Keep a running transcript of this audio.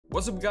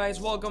What's up guys,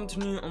 welcome to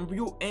new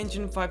Unreal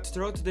Engine 5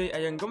 tutorial. Today I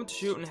am going to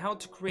show you on how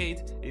to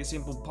create a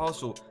simple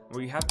puzzle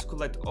where you have to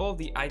collect all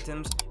the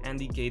items and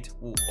the gate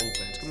will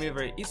open. It's going to be a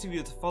very easy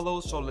video to follow,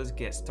 so let's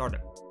get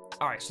started.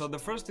 Alright, so the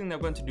first thing that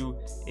I'm going to do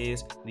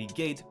is the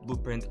gate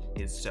blueprint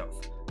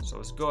itself. So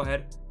let's go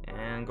ahead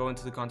and go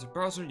into the content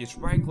browser, just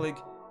right click,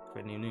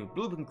 create a new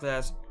blueprint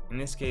class. In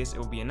this case it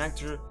will be an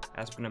actor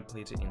as we're going to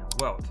place it in a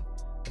world.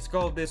 Let's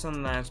call this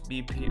on last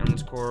BP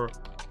underscore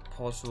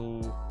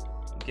puzzle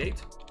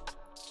gate.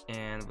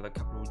 And with a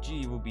capital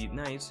G will be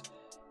nice.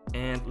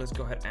 And let's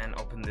go ahead and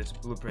open this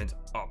blueprint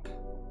up.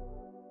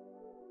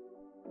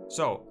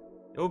 So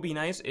it will be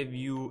nice if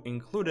you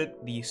included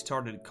the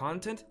started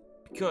content,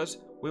 because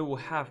we will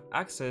have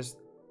access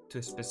to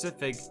a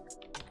specific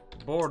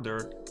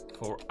border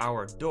for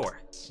our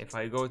door. If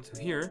I go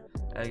to here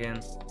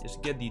again,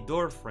 just get the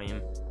door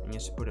frame and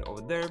just put it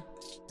over there,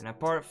 and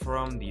apart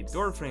from the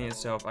door frame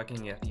itself I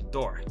can get the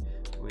door,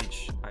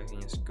 which I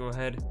can just go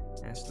ahead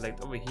and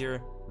select over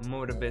here,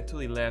 move it a bit to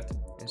the left.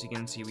 As you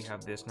can see, we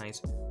have this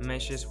nice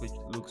meshes which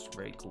looks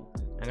very cool.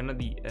 I'm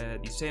gonna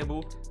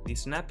disable the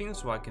snapping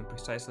so I can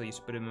precisely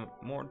just put it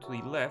more to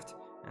the left.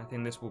 I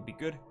think this will be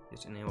good.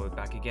 Just enable it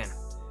back again.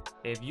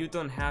 If you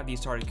don't have the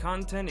started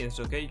content, it's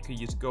okay, you could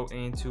just go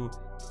into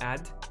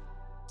add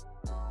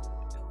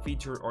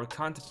feature or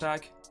content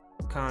pack,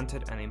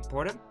 content, and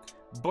import it.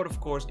 But of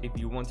course, if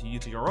you want to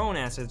use your own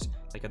assets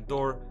like a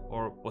door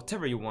or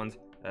whatever you want,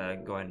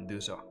 go ahead and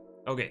do so.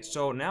 Okay,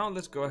 so now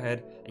let's go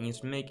ahead and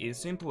just make a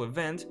simple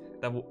event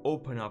that will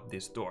open up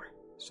this door.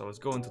 So let's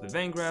go into the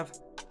event graph,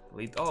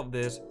 delete all of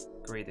this,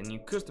 create a new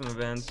custom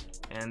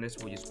event, and this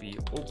will just be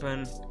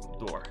open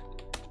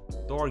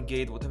door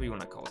gate, whatever you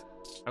want to call it.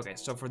 Okay,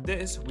 so for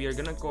this we are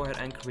gonna go ahead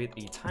and create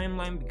a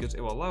timeline because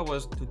it will allow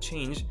us to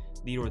change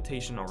the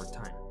rotation over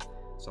time.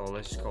 So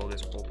let's just call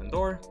this open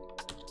door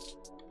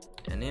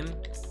and in,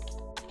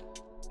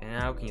 and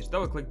now we can just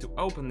double click to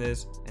open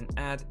this and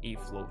add a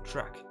flow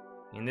track.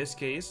 In this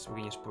case, we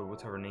can just put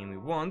whatever name we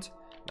want,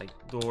 like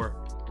door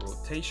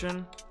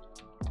rotation.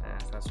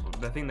 That's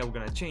the thing that we're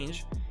gonna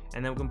change,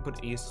 and then we can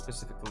put a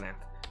specific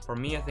length. For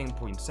me, I think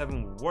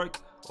 0.7 will work,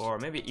 or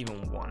maybe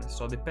even 1.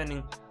 So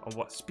depending on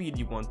what speed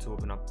you want to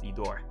open up the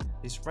door.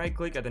 Just right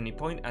click at any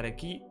point, add a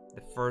key.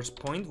 The first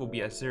point will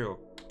be at 0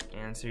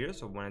 and 0,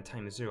 so when a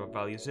time is 0,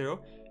 value 0.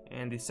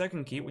 And the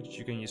second key, which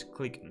you can just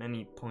click at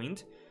any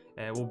point,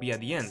 will be at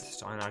the end.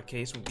 So in our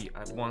case will be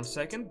at 1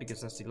 second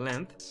because that's the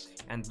length,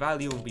 and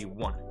value will be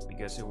 1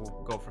 because it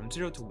will go from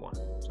 0 to 1,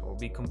 so it will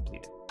be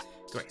completed.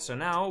 Great, so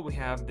now we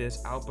have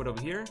this output over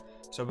here,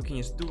 so we can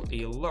just do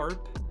a lerp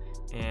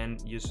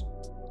and just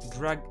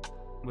drag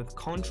with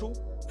control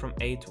from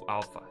A to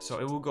alpha, so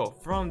it will go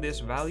from this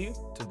value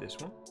to this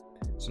one.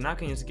 So now I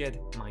can just get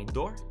my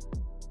door.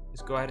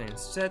 Just go ahead and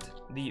set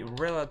the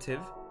relative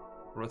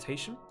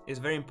rotation. It's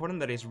very important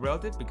that it's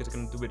relative because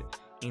I'm going to do it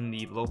in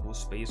the local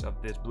space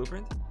of this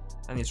blueprint.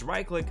 And just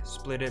right click,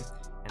 split it,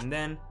 and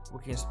then we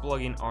can just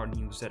plug in our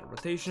new set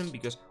rotation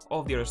because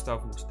all the other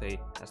stuff will stay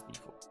as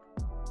default.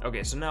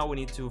 Okay, so now we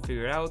need to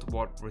figure out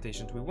what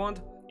rotations we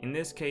want. In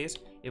this case,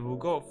 it will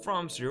go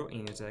from 0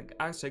 in its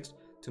axis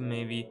to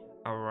maybe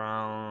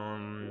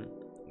around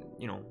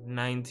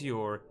 90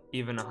 or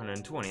even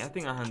 120. I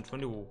think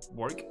 120 will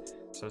work.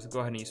 So let's go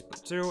ahead and just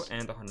put 0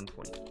 and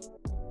 120.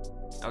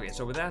 Okay,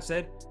 so with that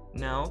said,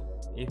 now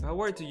if I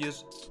were to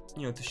use,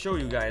 to show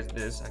you guys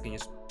this, I can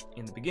just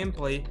in the begin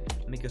play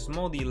make a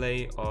small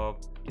delay of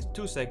just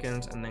 2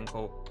 seconds and then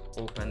go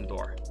open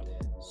door.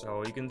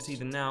 So you can see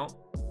that now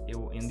it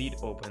will indeed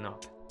open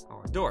up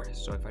our door.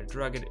 So if I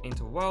drag it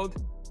into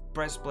wild,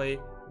 press play,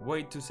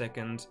 wait 2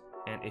 seconds,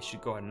 and it should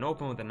go ahead and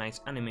open with the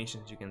nice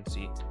animations you can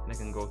see, and I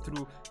can go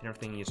through and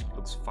everything just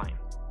looks fine.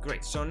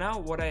 Great, so now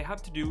what I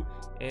have to do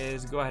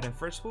is go ahead and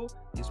first of all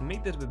just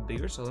make this a bit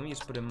bigger. So let me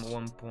just put in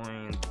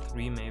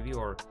 1.3 maybe,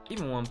 or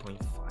even 1.5.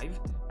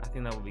 I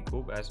think that would be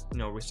cool, as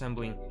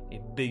resembling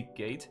a big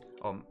gate.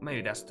 Or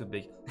maybe that's too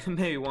big.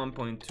 Maybe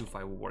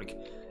 1.25 will work.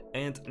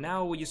 And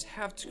now we just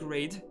have to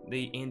create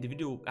the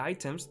individual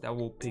items that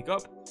we'll pick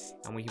up,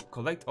 and we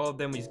collect all of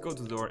them. We just go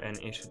to the door and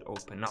it should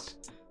open up.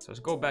 So let's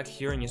go back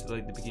here and just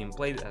delete the begin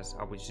play as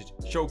I was just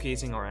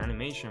showcasing our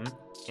animation,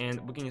 and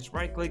we can just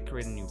right click,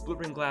 create a new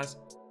blueprint class,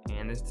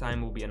 and this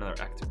time will be another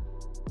actor.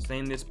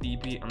 Same this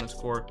BP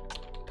underscore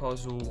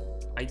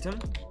puzzle item,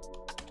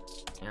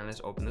 and let's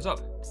open this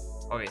up.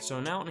 Okay,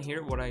 so now in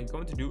here what I'm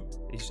going to do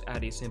is just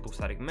add a simple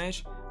static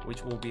mesh,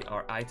 which will be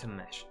our item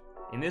mesh.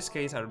 In this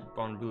case, I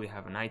don't really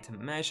have an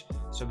item mesh,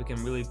 so we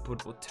can really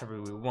put whatever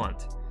we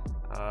want.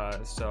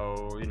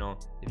 So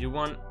if you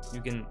want,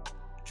 you can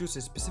choose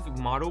a specific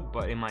model,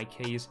 but in my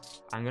case,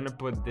 I'm gonna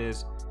put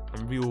this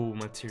Unreal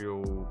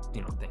material,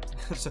 thing.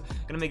 So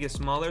I'm gonna make it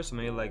smaller, so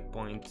maybe like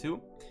 0.2,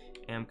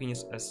 and we can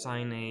just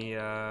assign a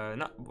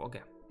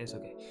it's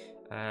okay.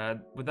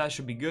 But that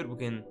should be good. We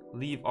can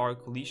leave our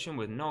collision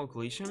with no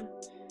collision,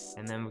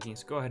 and then we can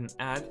just go ahead and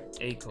add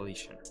a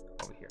collision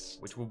over here,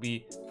 which will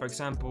be, for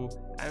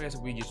example, I guess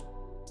we just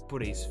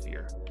put a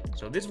sphere.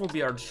 So this will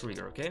be our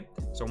trigger, okay?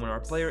 So when our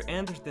player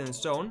enters the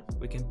zone,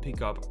 we can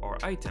pick up our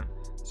item.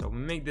 So we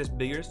make this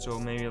bigger, so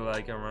maybe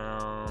like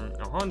around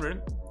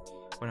 100.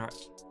 When our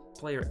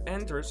player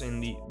enters in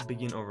the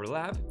begin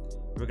overlap,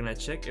 we're gonna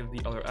check if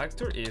the other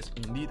actor is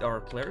indeed our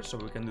player, so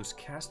we can just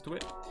cast to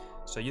it.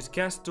 So just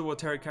cast to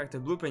whatever character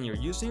blueprint you're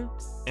using,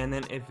 and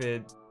then if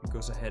it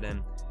goes ahead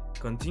and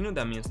continue,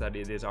 that means that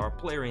it is our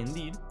player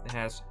indeed that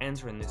has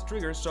entered in this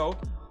trigger. So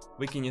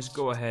we can just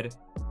go ahead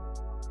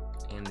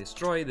and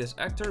destroy this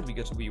actor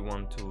because we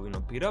want to,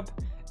 pick it up.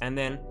 And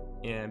then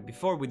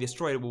before we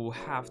destroy it, we will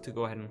have to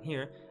go ahead and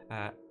here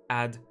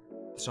add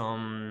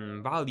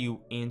some value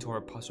into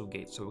our puzzle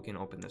gate so we can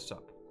open this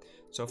up.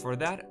 So for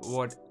that,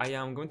 what I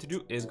am going to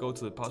do is go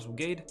to the puzzle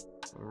gate,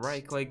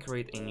 right click,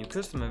 create a new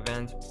custom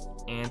event,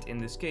 and in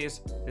this case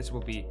this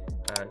will be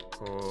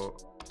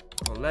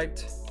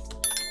collect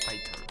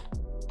item.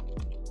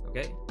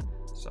 Okay,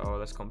 so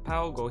let's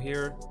compile, go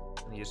here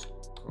and use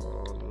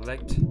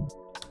collect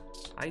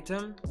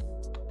item,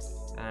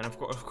 and of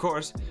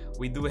course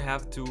we do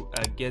have to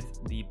get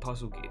the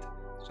puzzle gate.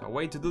 So a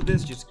way to do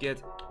this, just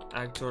get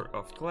actor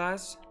of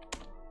class,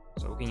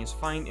 so we can just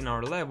find in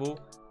our level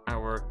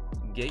our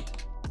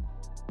gate,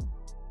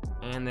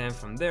 and then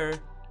from there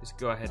just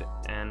go ahead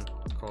and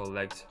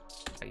collect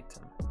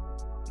item.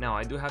 Now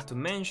I do have to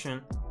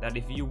mention that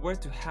if you were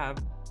to have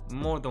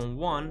more than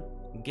one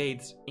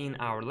gates in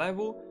our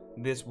level,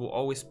 this will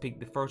always pick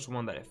the first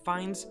one that it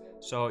finds,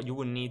 so you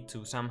will need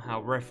to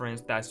somehow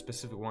reference that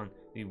specific one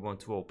you want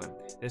to open.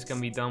 This can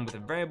be done with a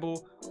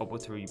variable or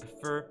whatever you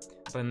prefer,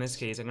 but in this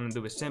case I'm gonna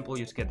do it simple,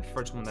 just get the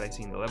first one that I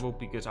see in the level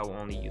because I will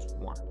only use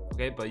one.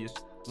 Okay, but I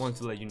just want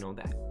to let you know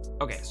that.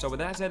 Okay, so with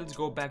that said, let's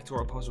go back to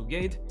our puzzle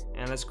gate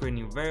and let's create a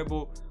new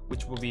variable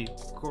which will be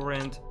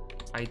current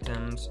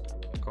items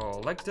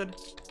collected,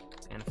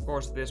 and of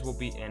course this will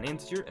be an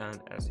integer, and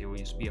as it will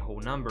just be a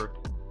whole number,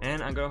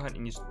 and I go ahead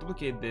and just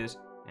duplicate this,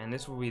 and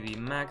this will be the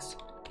max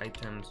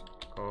items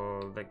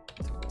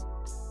collected.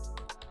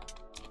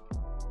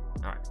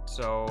 Alright,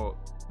 so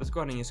let's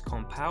go ahead and just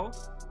compile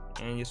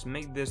and just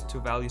make this two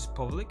values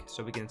public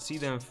so we can see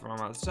them from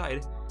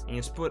outside, and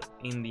just put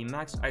in the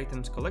max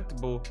items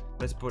collectible,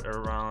 let's put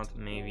around,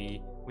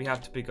 maybe we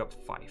have to pick up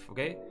 5.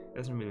 Okay,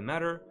 doesn't really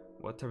matter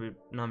whatever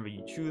number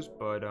you choose,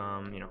 but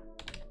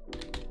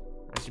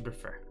as you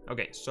prefer.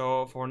 Okay,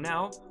 so for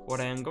now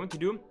what I am going to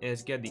do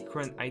is get the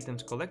current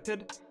items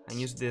collected and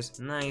use this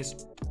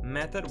nice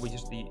method which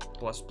is the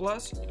plus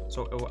plus,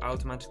 so it will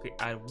automatically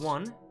add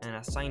 1 and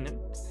assign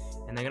it,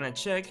 and I'm gonna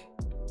check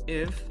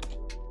if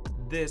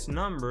this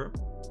number,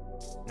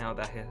 now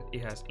that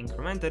it has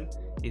incremented,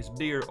 is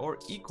bigger or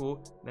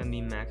equal than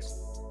the max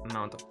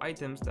amount of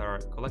items that are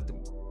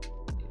collectible.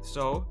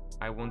 So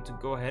I want to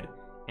go ahead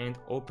and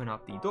open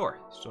up the door,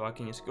 so I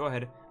can just go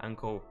ahead and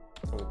go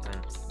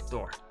open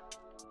door.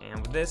 And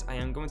with this I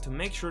am going to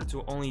make sure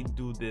to only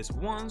do this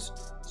once,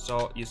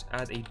 so just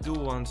add a do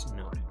once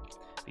node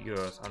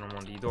because I don't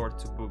want the door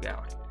to bug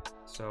out.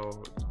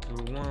 So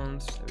do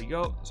once, there we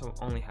go, so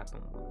only happen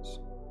once.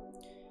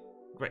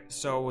 Great,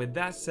 so with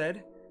that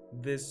said,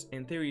 this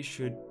in theory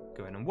should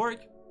go ahead and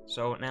work.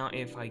 So now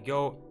if I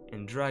go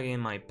and drag in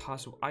my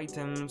puzzle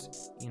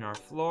items in our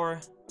floor,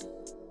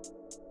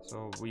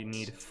 so we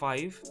need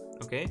 5,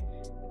 okay,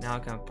 now I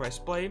can press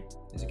play.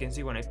 As you can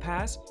see, when I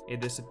pass,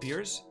 it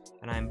disappears,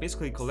 and I'm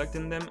basically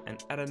collecting them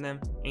and adding them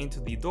into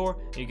the door.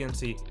 You can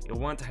see it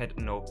went ahead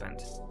and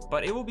opened.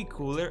 But it would be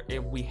cooler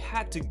if we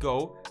had to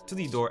go to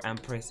the door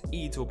and press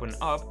E to open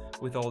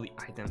up with all the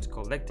items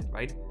collected,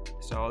 right?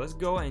 So let's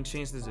go and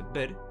change this a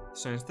bit.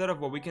 So instead of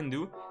what we can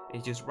do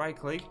is just right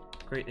click,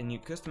 create a new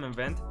custom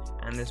event,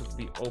 and this will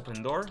be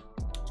open door,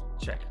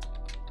 check.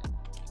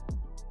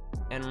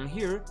 And on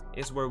here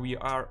is where we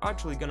are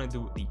actually gonna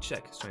do the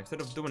check. So instead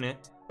of doing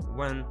it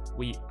when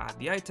we add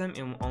the item,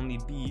 it will only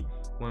be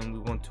when we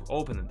want to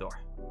open the door.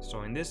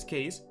 So in this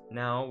case,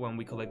 now when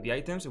we collect the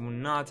items, it will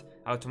not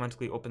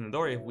automatically open the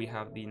door if we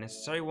have the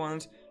necessary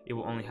ones. It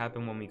will only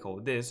happen when we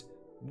call this,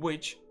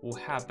 which will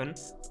happen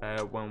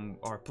when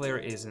our player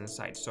is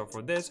inside. So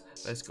for this,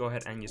 let's go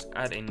ahead and just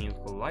add a new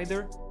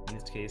collider. In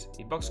this case,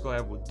 a box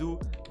collider will do.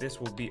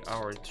 This will be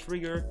our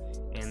trigger,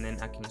 and then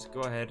I can just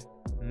go ahead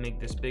and make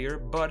this bigger,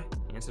 but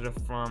instead of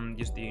from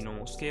just the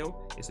normal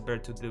scale, it's better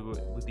to do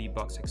it with the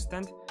box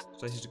extent.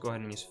 So let's just go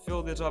ahead and just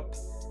fill this up.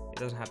 It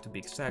doesn't have to be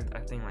exact. I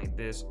think like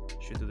this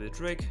should do the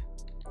trick.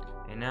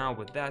 And now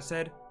with that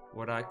said,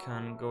 what I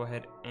can go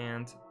ahead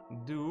and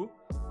do,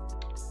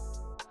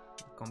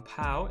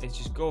 compile, is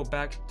just go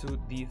back to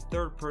the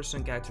third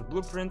person character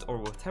blueprint or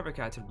whatever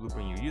character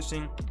blueprint you're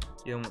using,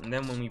 and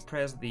then when we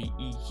press the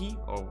E key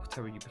or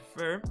whatever you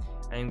prefer,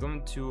 I am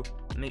going to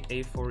make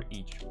a for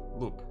each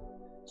loop.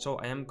 So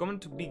I am going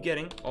to be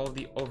getting all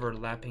the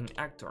overlapping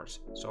actors,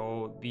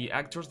 so the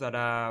actors that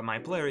my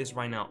player is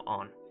right now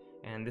on,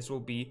 and this will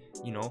be,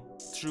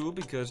 true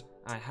because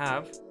I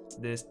have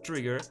this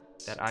trigger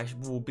that I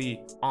will be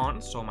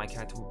on, so my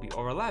character will be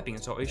overlapping,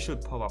 so it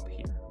should pop up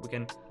here. We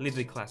can leave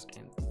the class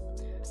empty.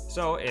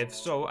 So if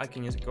so, I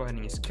can just go ahead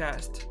and just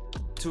cast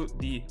to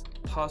the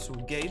puzzle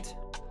gate,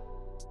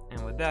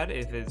 And with that,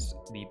 if it's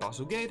the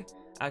puzzle gate,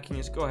 I can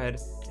just go ahead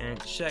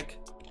and check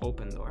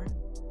open door.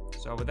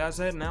 So with that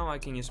said, now I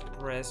can just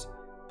press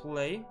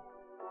play,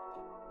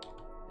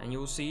 and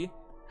you'll see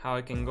how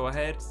I can go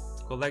ahead,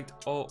 collect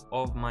all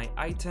of my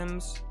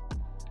items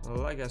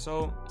like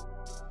so,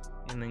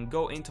 and then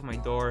go into my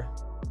door.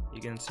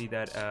 You can see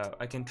that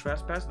I can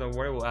trespass. Don't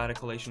worry, we'll add a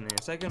collision in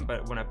a second,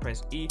 but when I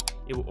press E,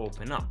 it will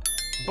open up.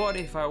 But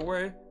if I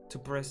were to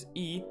press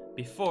E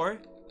before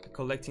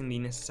collecting the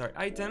necessary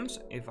items,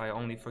 if I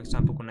only, for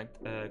example,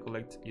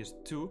 collect just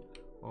 2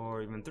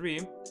 or even 3,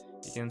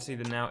 you can see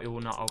that now it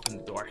will not open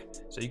the door.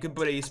 So you can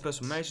put a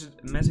special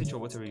message or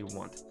whatever you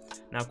want.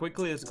 Now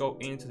quickly, let's go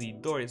into the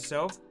door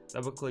itself,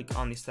 double click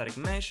on the static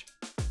mesh,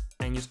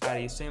 and just add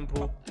a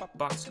simple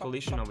box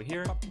collision over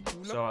here,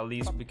 so at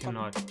least we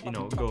cannot,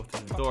 go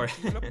through the door.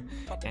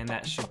 And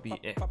that should be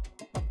it.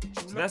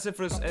 So that's it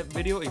for this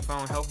video. If you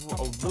found it helpful,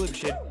 I would really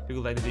appreciate if you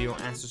could like the video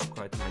and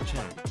subscribe to my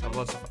channel. I have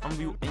lots of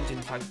Unreal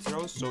Engine 5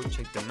 tutorials, so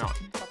check them out.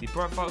 The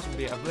profiles will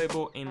be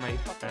available in my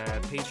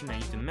Patreon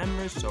and YouTube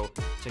members, so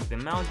check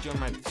them out. Join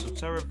my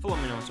server, follow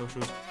me on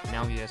socials.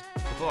 Now yes,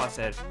 with all that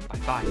said, bye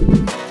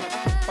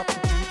bye.